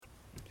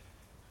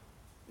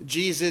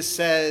Jesus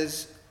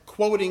says,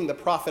 quoting the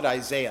prophet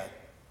Isaiah,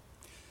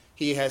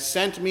 "He has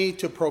sent me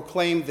to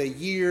proclaim the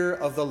year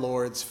of the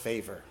Lord's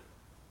favor."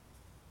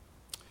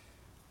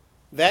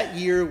 That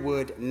year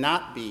would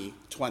not be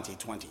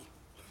 2020.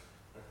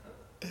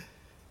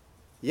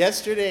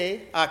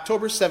 Yesterday,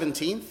 October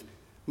 17th,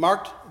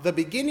 marked the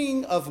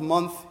beginning of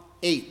month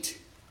 8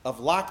 of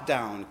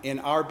lockdown in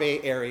our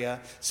Bay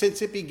Area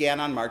since it began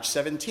on March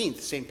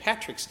 17th, St.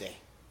 Patrick's Day.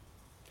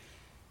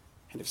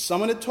 And if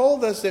someone had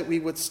told us that we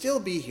would still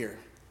be here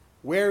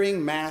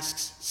wearing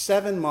masks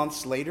 7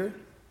 months later,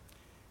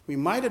 we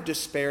might have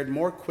despaired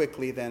more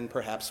quickly than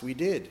perhaps we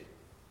did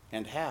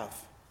and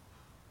have.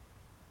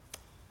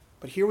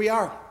 But here we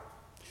are,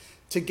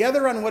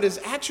 together on what is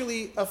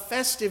actually a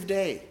festive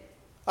day.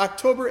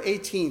 October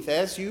 18th,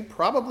 as you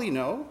probably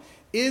know,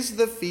 is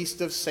the feast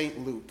of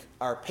St. Luke,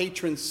 our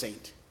patron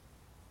saint.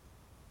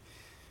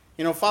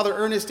 Father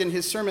Ernest in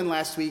his sermon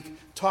last week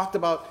talked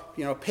about,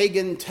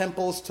 pagan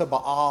temples to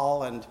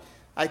Baal, and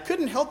I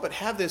couldn't help but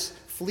have this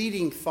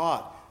fleeting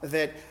thought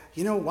that,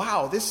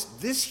 wow, this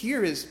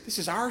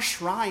is our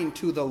shrine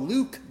to the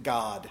Luke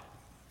god.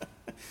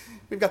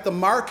 We've got the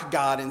Mark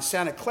god in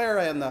Santa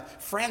Clara and the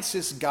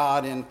Francis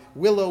god in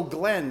Willow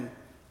Glen.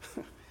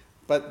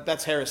 But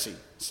that's heresy,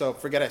 so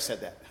forget I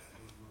said that.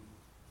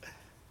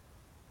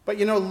 But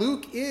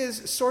Luke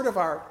is sort of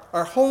our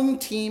home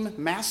team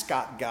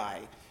mascot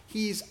guy.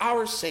 He's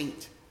our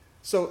saint.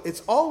 So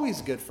it's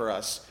always good for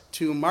us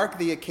to mark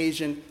the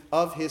occasion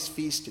of his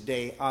feast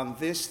day on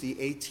this, the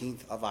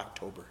 18th of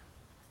October.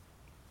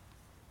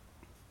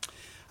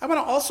 I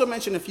want to also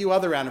mention a few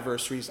other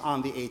anniversaries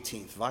on the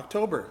 18th of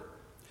October.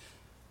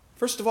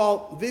 First of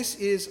all, this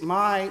is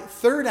my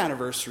 3rd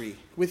anniversary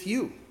with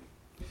you.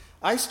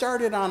 I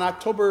started on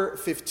October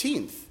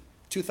 15th,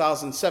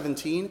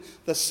 2017,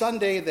 the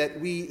Sunday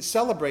that we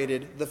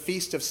celebrated the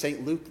Feast of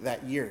St. Luke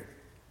that year.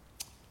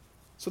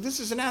 So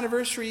this is an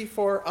anniversary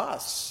for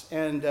us,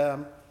 and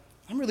I'm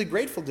really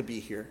grateful to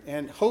be here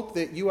and hope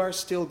that you are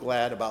still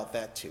glad about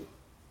that too.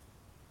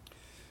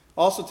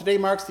 Also, today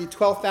marks the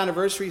 12th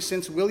anniversary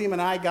since William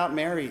and I got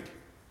married.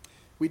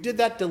 We did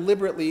that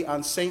deliberately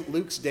on St.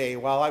 Luke's Day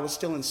while I was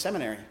still in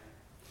seminary.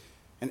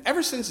 And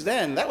ever since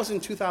then, that was in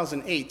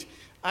 2008,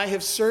 I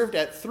have served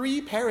at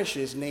 3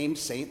 parishes named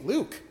St.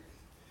 Luke.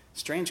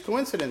 Strange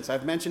coincidence,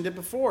 I've mentioned it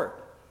before.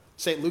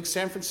 St. Luke's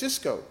San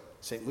Francisco,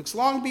 St. Luke's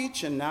Long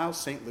Beach, and now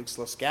St. Luke's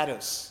Los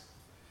Gatos.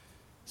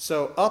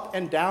 So up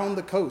and down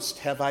the coast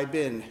have I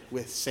been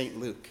with St.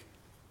 Luke.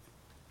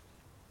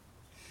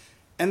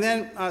 And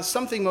then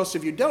something most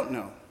of you don't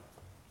know.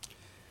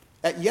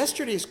 At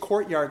yesterday's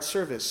courtyard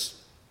service,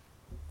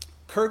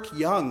 Kirk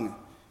Young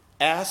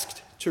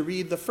asked to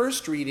read the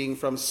first reading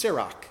from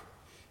Sirach,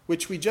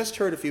 which we just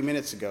heard a few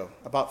minutes ago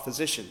about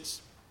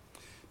physicians.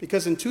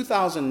 Because in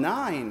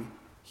 2009,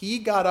 he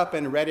got up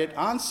and read it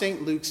on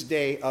St. Luke's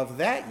Day of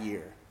that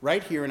year,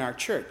 right here in our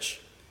church.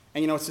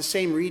 And it's the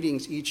same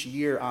readings each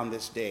year on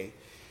this day.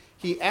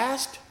 He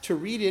asked to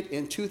read it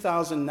in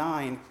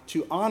 2009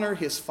 to honor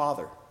his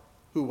father,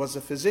 who was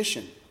a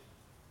physician.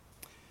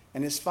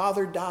 And his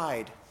father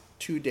died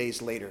 2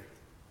 days later.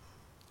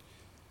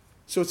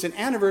 So it's an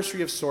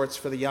anniversary of sorts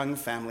for the Young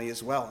family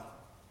as well.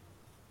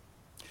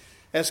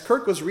 As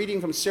Kirk was reading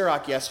from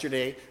Sirach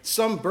yesterday,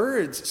 some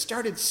birds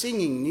started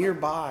singing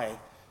nearby,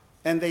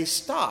 and they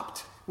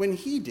stopped when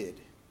he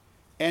did.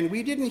 And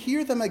we didn't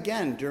hear them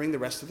again during the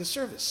rest of the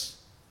service.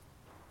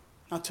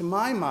 Now, to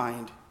my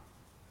mind,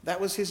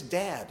 that was his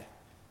dad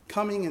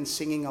coming and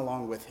singing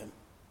along with him.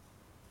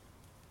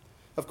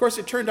 Of course,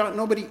 it turned out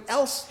nobody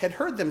else had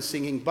heard them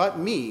singing but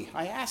me.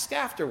 I asked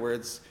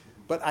afterwards,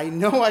 but I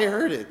know I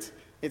heard it.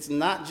 It's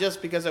not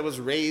just because I was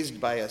raised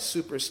by a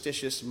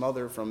superstitious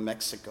mother from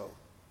Mexico.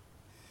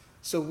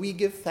 So we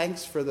give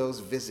thanks for those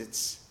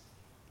visits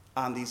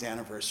on these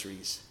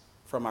anniversaries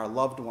from our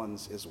loved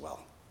ones as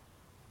well.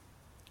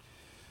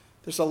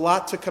 There's a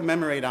lot to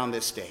commemorate on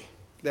this day.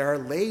 There are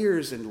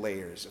layers and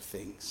layers of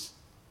things.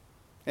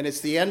 And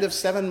it's the end of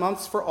 7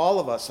 months for all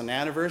of us, an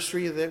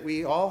anniversary that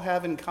we all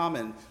have in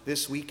common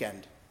this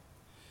weekend.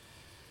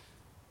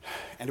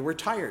 And we're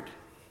tired.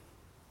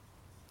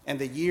 And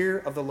the year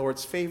of the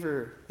Lord's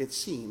favor, it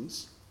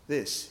seems,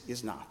 this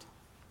is not.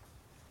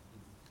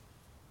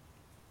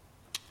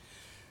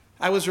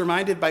 I was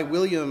reminded by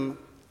William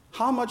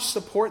how much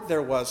support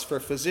there was for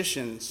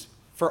physicians,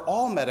 for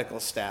all medical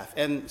staff,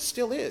 and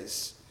still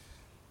is.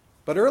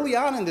 But early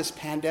on in this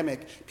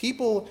pandemic,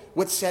 people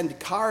would send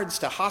cards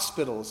to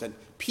hospitals and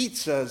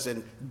pizzas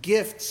and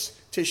gifts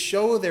to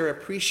show their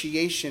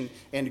appreciation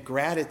and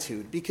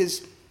gratitude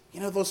because,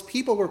 those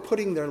people were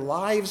putting their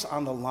lives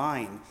on the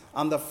line,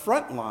 on the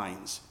front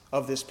lines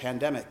of this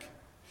pandemic,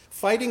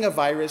 fighting a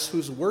virus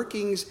whose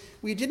workings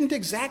we didn't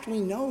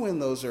exactly know in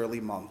those early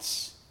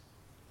months.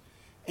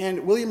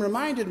 And William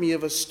reminded me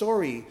of a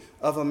story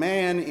of a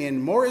man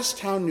in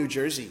Morristown, New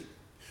Jersey,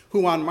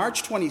 who on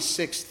March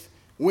 26th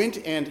went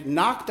and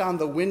knocked on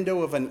the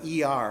window of an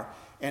ER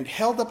and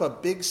held up a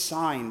big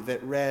sign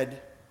that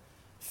read,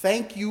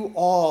 "Thank you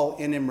all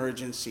in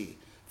emergency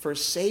for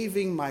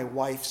saving my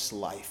wife's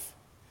life.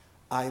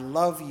 I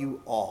love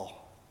you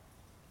all.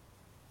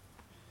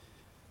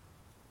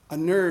 A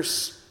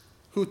nurse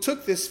who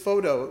took this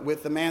photo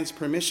with the man's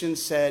permission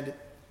said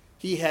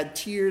he had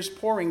tears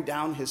pouring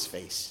down his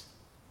face.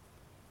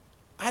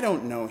 I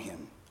don't know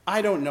him.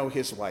 I don't know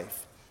his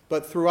wife.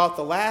 But throughout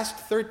the last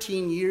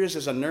 13 years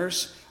as a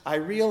nurse, I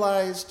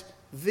realized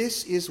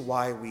this is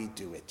why we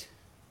do it.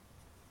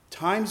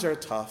 Times are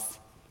tough,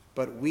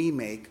 but we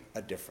make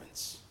a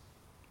difference.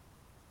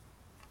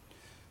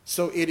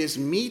 So it is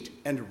meet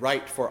and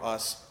right for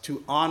us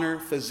to honor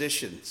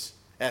physicians,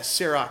 as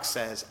Sirach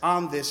says,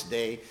 on this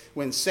day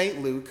when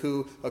St. Luke,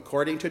 who,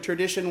 according to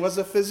tradition, was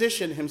a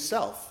physician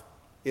himself,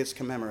 is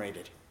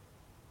commemorated.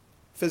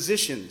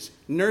 Physicians,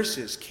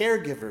 nurses,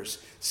 caregivers,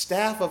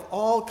 staff of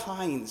all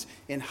kinds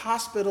in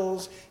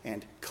hospitals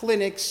and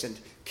clinics and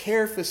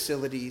care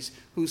facilities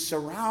who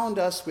surround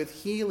us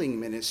with healing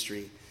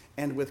ministry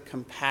and with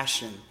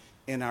compassion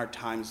in our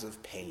times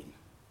of pain.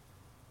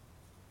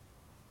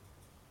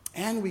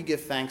 And we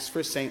give thanks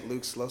for St.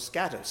 Luke's Los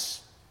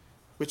Gatos,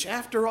 which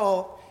after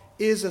all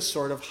is a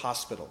sort of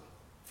hospital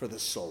for the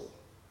soul.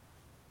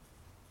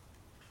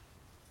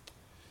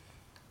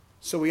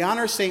 So we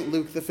honor St.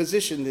 Luke the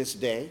physician this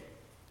day.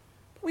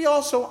 We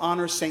also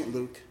honor St.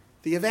 Luke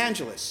the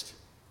evangelist.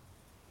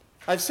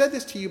 I've said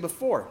this to you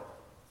before.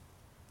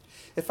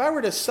 If I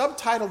were to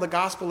subtitle the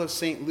Gospel of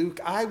St. Luke,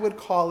 I would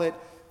call it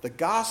the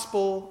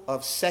Gospel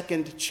of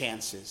Second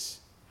Chances.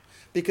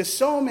 Because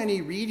so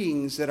many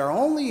readings that are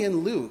only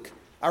in Luke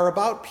are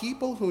about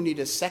people who need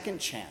a second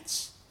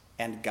chance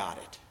and got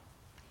it.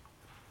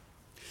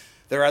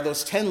 There are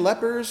those 10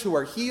 lepers who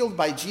are healed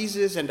by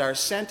Jesus and are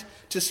sent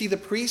to see the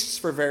priests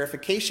for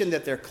verification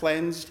that they're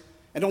cleansed,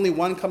 and only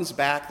one comes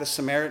back, the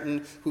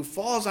Samaritan, who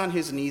falls on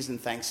his knees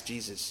and thanks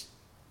Jesus.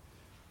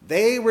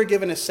 They were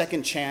given a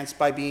second chance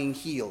by being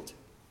healed,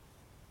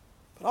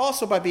 but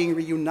also by being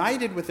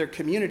reunited with their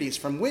communities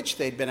from which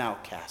they'd been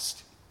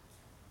outcast.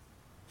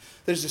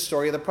 There's the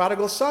story of the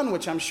prodigal son,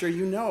 which I'm sure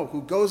you know,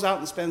 who goes out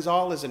and spends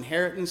all his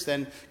inheritance,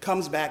 then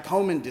comes back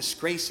home in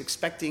disgrace,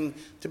 expecting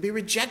to be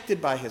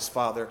rejected by his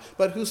father,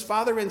 but whose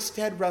father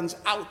instead runs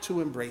out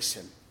to embrace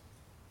him.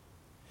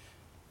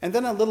 And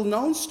then a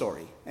little-known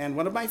story, and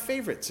one of my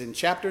favorites, in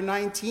chapter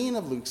 19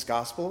 of Luke's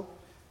Gospel,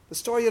 the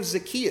story of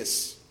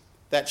Zacchaeus,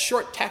 that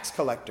short tax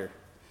collector,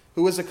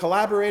 who is a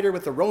collaborator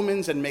with the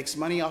Romans and makes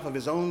money off of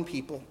his own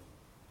people.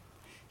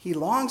 He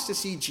longs to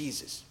see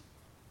Jesus,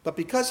 but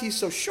because he's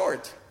so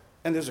short,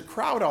 and there's a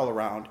crowd all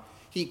around,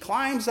 he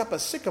climbs up a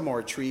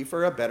sycamore tree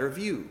for a better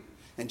view.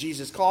 And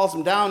Jesus calls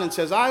him down and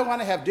says, I want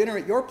to have dinner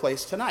at your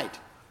place tonight.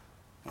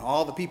 And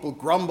all the people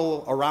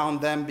grumble around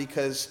them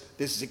because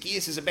this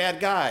Zacchaeus is a bad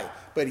guy.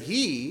 But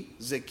he,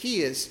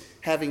 Zacchaeus,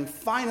 having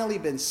finally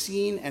been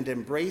seen and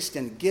embraced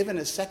and given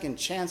a second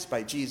chance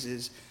by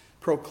Jesus,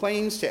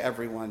 proclaims to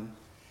everyone,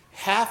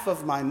 half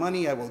of my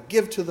money I will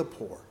give to the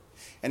poor.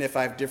 And if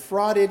I've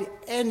defrauded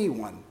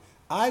anyone,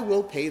 I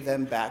will pay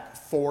them back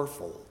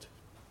fourfold.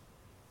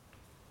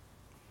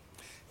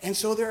 And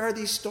so there are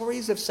these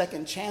stories of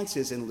second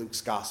chances in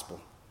Luke's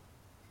Gospel.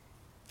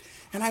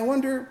 And I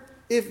wonder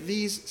if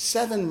these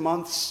 7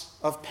 months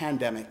of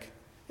pandemic,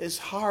 as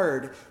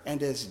hard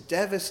and as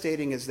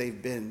devastating as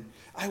they've been,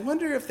 I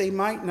wonder if they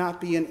might not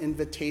be an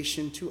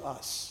invitation to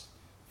us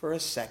for a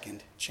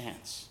second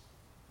chance.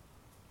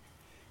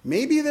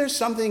 Maybe there's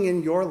something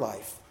in your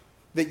life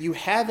that you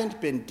haven't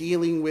been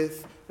dealing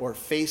with or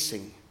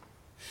facing,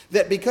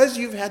 that because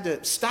you've had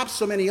to stop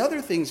so many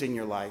other things in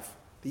your life,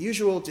 the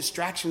usual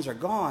distractions are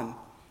gone,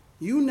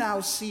 you now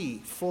see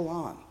full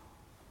on.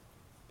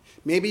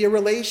 Maybe a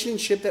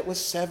relationship that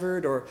was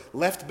severed or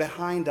left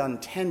behind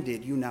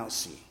untended, you now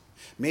see.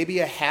 Maybe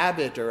a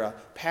habit or a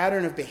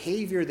pattern of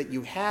behavior that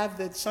you have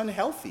that's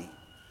unhealthy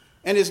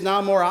and is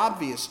now more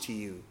obvious to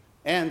you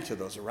and to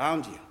those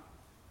around you.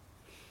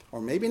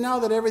 Or maybe now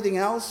that everything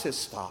else has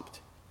stopped,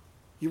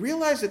 you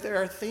realize that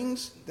there are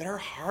things that are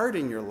hard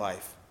in your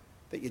life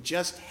that you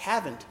just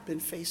haven't been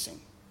facing.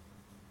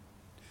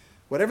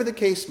 Whatever the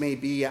case may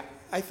be,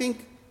 I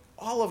think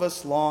all of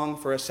us long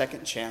for a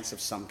second chance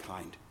of some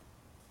kind.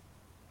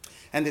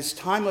 And this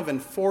time of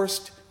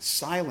enforced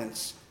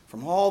silence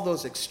from all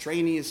those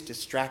extraneous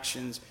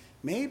distractions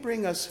may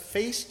bring us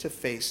face to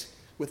face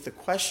with the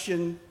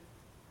question,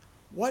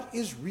 what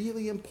is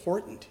really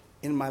important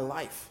in my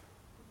life?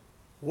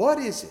 What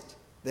is it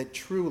that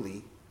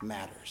truly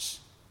matters?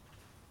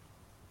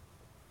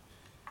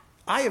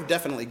 I have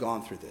definitely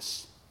gone through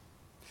this.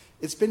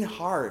 It's been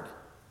hard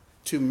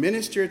to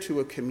minister to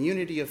a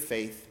community of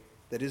faith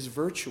that is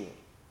virtual.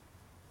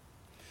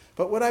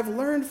 But what I've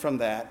learned from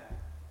that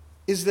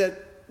is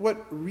that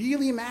what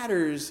really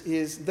matters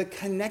is the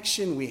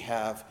connection we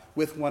have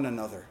with one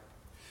another,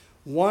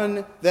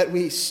 one that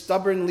we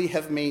stubbornly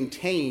have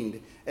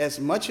maintained as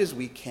much as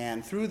we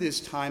can through this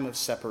time of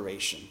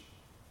separation.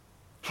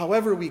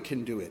 However we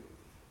can do it,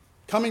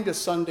 coming to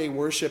Sunday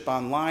worship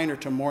online or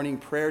to morning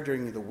prayer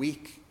during the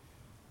week,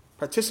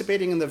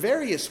 participating in the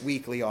various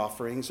weekly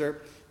offerings,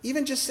 or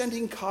even just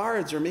sending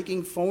cards or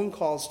making phone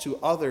calls to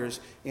others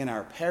in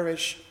our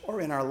parish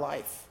or in our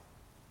life.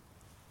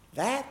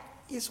 That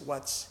is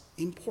what's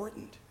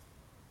important.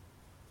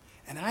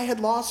 And I had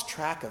lost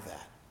track of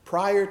that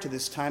prior to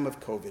this time of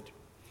COVID.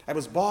 I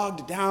was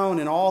bogged down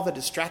in all the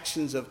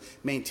distractions of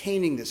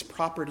maintaining this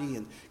property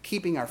and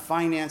keeping our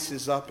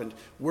finances up and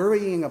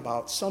worrying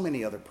about so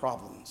many other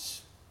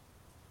problems.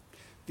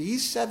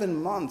 These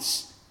 7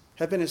 months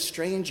have been a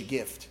strange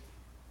gift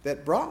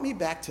that brought me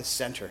back to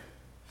center,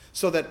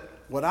 so that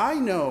what I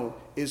know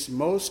is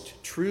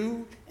most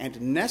true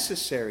and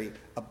necessary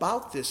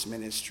about this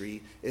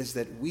ministry is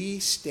that we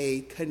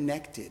stay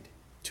connected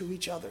to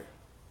each other.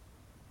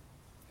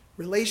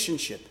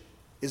 Relationship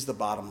is the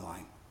bottom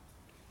line.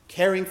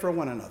 Caring for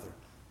one another,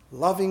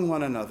 loving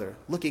one another,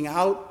 looking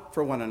out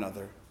for one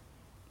another,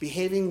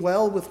 behaving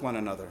well with one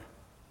another.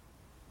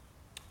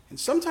 And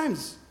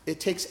sometimes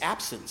it takes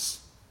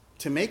absence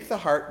to make the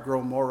heart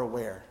grow more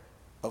aware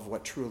of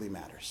what truly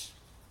matters.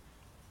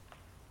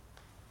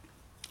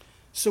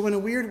 So in a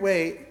weird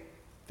way,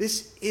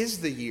 this is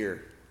the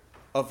year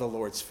of the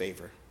Lord's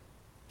favor,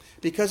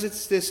 because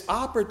it's this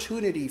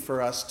opportunity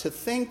for us to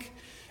think.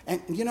 And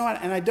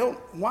and I don't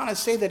want to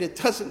say that it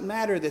doesn't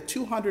matter that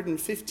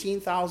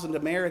 215,000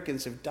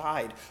 Americans have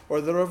died, or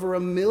that over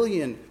 1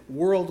 million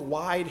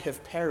worldwide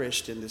have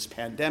perished in this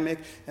pandemic,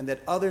 and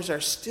that others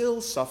are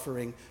still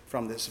suffering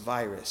from this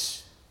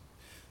virus.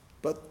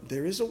 But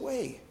there is a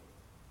way,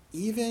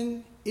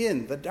 even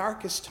in the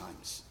darkest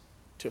times,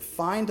 to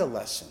find a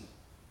lesson,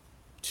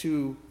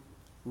 to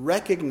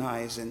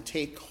recognize and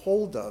take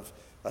hold of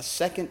a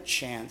second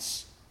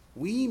chance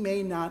we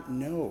may not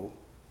know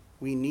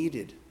we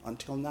needed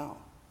until now.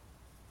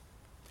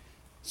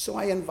 So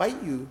I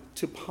invite you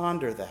to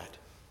ponder that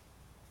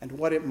and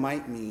what it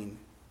might mean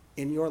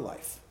in your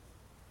life.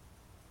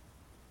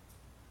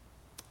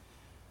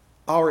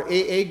 Our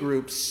AA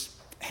groups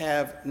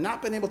have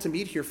not been able to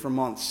meet here for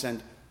months,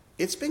 and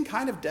it's been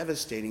kind of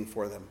devastating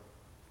for them.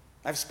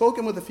 I've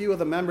spoken with a few of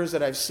the members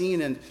that I've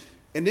seen, and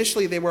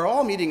initially they were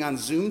all meeting on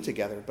Zoom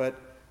together, but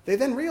they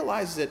then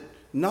realized that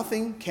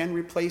nothing can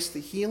replace the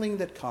healing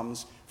that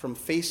comes from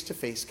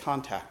face-to-face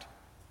contact,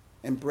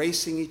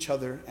 embracing each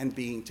other and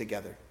being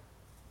together.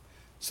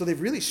 So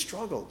they've really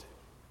struggled.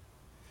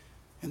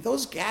 And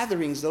those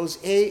gatherings, those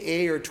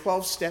AA or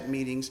 12-step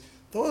meetings,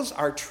 those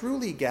are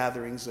truly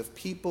gatherings of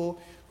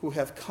people who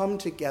have come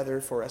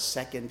together for a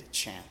second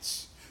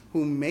chance,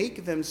 who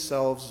make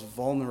themselves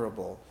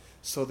vulnerable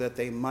so that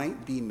they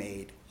might be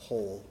made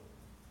whole.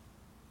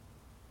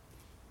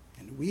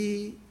 And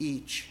we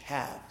each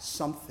have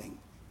something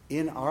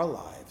in our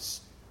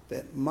lives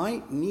that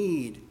might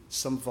need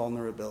some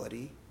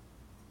vulnerability,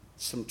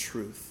 some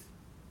truth,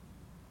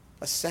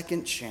 a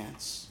second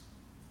chance,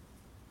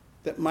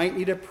 that might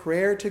need a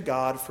prayer to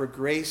God for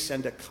grace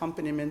and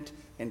accompaniment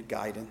and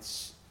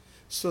guidance,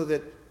 so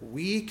that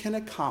we can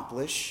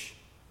accomplish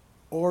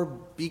or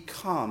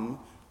become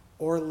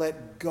or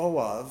let go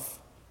of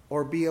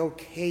or be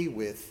okay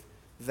with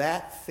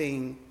that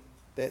thing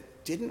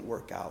that didn't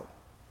work out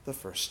the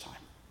first time.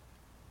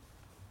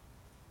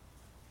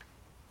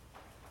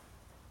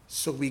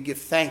 So we give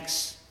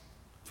thanks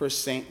for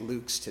St.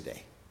 Luke's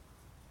today.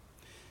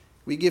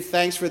 We give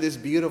thanks for this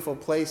beautiful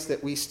place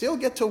that we still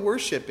get to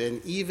worship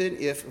in, even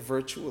if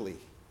virtually.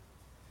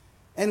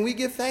 And we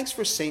give thanks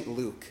for St.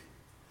 Luke,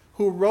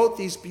 who wrote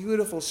these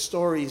beautiful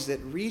stories that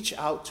reach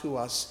out to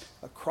us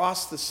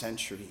across the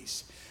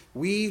centuries.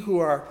 We who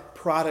are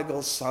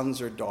prodigal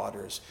sons or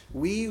daughters,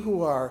 we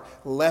who are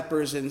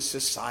lepers in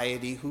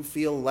society, who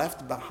feel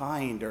left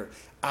behind or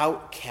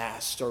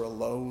outcast or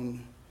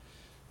alone,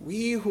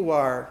 we who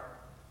are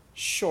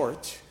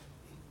short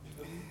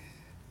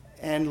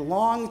and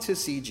long to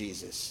see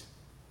Jesus,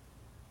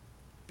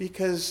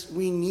 because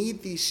we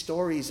need these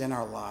stories in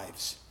our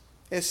lives,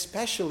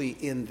 especially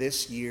in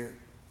this year.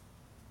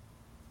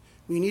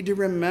 We need to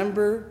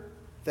remember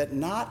that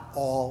not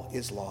all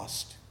is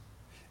lost,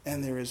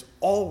 and there is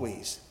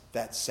always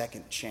that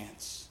second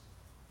chance,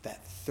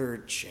 that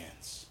third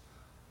chance.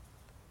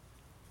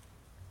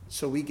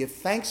 So we give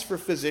thanks for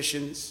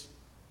physicians,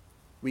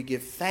 we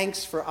give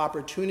thanks for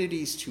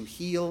opportunities to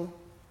heal,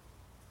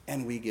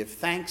 and we give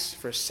thanks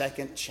for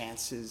second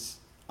chances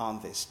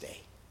on this day.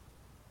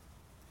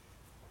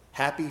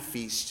 Happy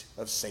Feast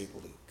of St.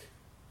 Luke.